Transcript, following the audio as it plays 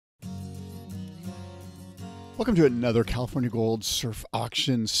Welcome to another California Gold Surf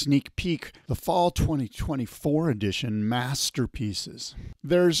Auction sneak peek, the Fall 2024 edition masterpieces.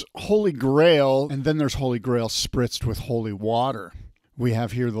 There's Holy Grail, and then there's Holy Grail spritzed with holy water. We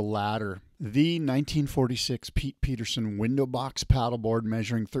have here the latter. The 1946 Pete Peterson window box paddleboard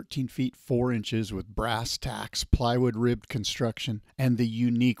measuring 13 feet 4 inches with brass tacks, plywood ribbed construction, and the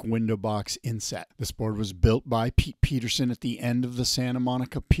unique window box inset. This board was built by Pete Peterson at the end of the Santa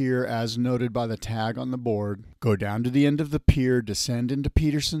Monica Pier as noted by the tag on the board. Go down to the end of the pier, descend into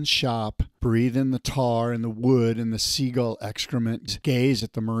Peterson's shop, breathe in the tar and the wood and the seagull excrement, gaze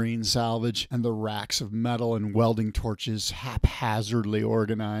at the marine salvage and the racks of metal and welding torches haphazardly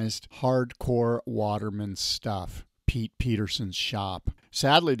organized. Hardcore waterman stuff. Pete Peterson's shop.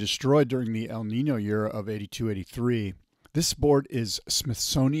 Sadly destroyed during the El Nino year of 82-83. This board is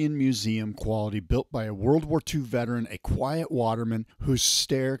Smithsonian Museum quality, built by a World War II veteran, a quiet waterman whose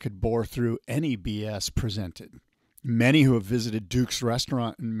stare could bore through any BS presented. Many who have visited Duke's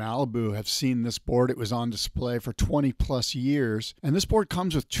restaurant in Malibu have seen this board. It was on display for 20 plus years. And this board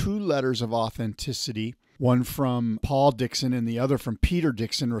comes with 2 letters of authenticity, one from Paul Dixon and the other from Peter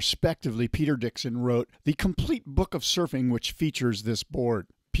Dixon, respectively. Peter Dixon wrote The Complete Book of Surfing, which features this board.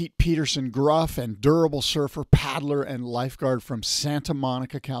 Pete Peterson, gruff and durable surfer, paddler, and lifeguard from Santa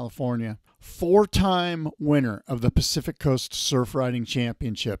Monica, California. 4-time winner of the Pacific Coast Surf Riding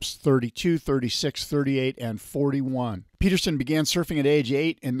Championships, 32, 36, 38, and 41. Peterson began surfing at age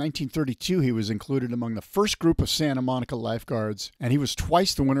 8. In 1932, he was included among the first group of Santa Monica lifeguards, and he was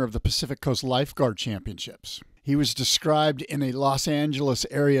twice the winner of the Pacific Coast Lifeguard Championships. He was described in a Los Angeles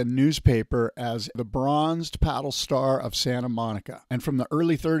area newspaper as the bronzed paddle star of Santa Monica. And from the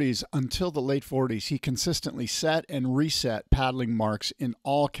early 30s until the late 40s, he consistently set and reset paddling marks in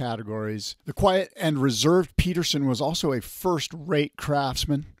all categories. The quiet and reserved Peterson was also a first-rate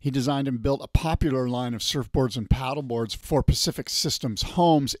craftsman. He designed and built a popular line of surfboards and paddleboards for Pacific Systems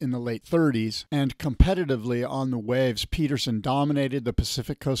homes in the late 30s. And competitively on the waves, Peterson dominated the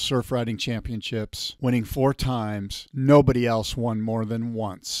Pacific Coast Surf Riding Championships, winning 4 times. Nobody else won more than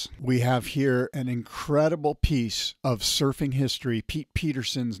once. We have here an incredible piece of surfing history, Pete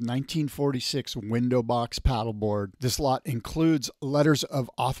Peterson's 1946 window box paddleboard. This lot includes letters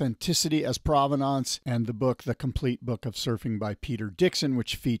of authenticity as provenance and the book, The Complete Book of Surfing by Peter Dixon,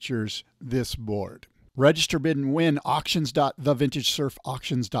 which features this board. Register, bid, and win.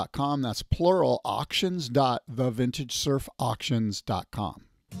 Auctions.thevintagesurfauctions.com. That's plural, auctions.thevintagesurfauctions.com.